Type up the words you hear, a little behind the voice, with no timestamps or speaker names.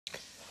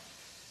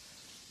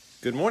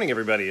Good morning,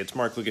 everybody. It's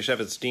Mark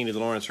Lukasiewicz, Dean of the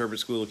Lawrence Herbert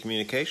School of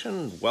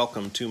Communication.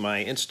 Welcome to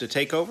my Insta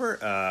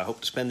Takeover. I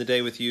hope to spend the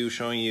day with you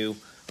showing you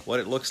what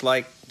it looks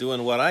like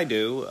doing what I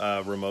do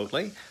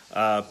remotely.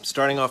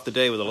 Starting off the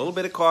day with a little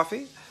bit of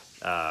coffee,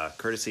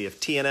 courtesy of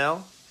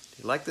T&L.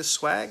 Do you like this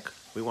swag?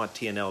 We want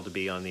T&L to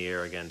be on the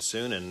air again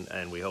soon,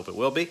 and we hope it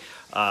will be.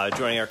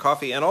 Joining our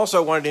coffee. And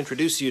also wanted to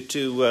introduce you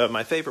to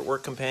my favorite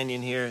work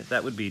companion here.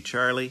 That would be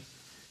Charlie.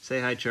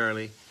 Say hi,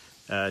 Charlie.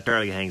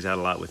 Charlie hangs out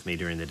a lot with me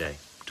during the day.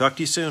 Talk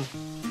to you soon.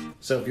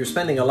 So if you're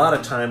spending a lot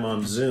of time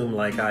on Zoom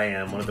like I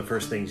am, one of the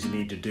first things you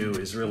need to do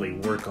is really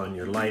work on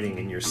your lighting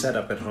and your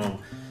setup at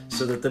home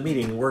so that the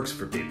meeting works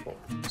for people.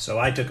 So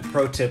I took a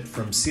pro tip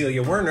from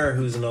Celia Werner,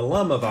 who's an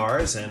alum of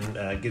ours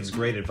and gives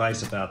great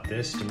advice about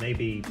this, to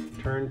maybe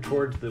turn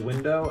towards the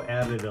window,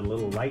 added a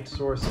little light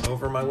source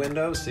over my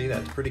window. See,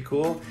 that's pretty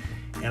cool.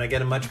 And I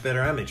get a much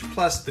better image.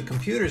 Plus, the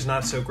computer's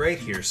not so great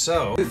here.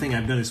 So, the other thing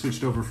I've done is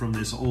switched over from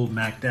this old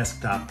Mac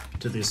desktop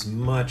to this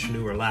much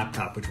newer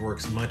laptop, which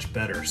works much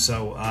better.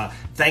 So,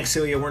 thanks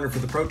Celia Werner for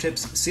the pro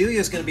tips.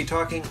 Celia's going to be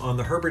talking on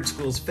the Herbert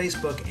School's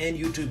Facebook and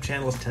YouTube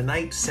channels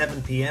tonight,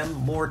 7 p.m.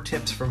 More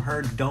tips from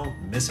her. Don't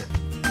miss it.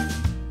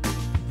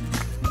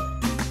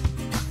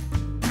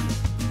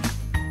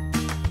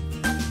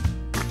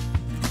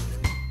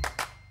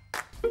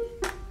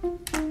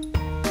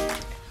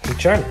 Hey,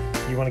 Charlie,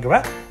 you want to go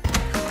out?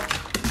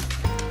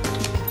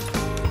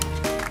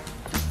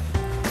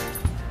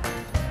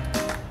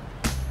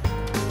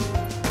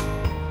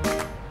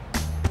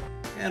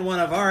 And one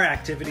of our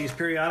activities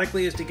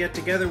periodically is to get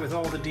together with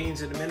all the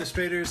deans and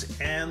administrators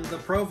and the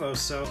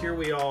provost. So here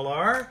we all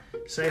are.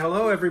 Say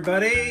hello,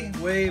 everybody.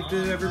 Wave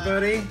to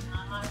everybody.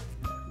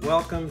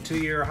 Welcome to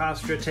your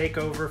Hofstra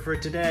takeover for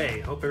today.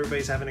 Hope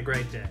everybody's having a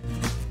great day.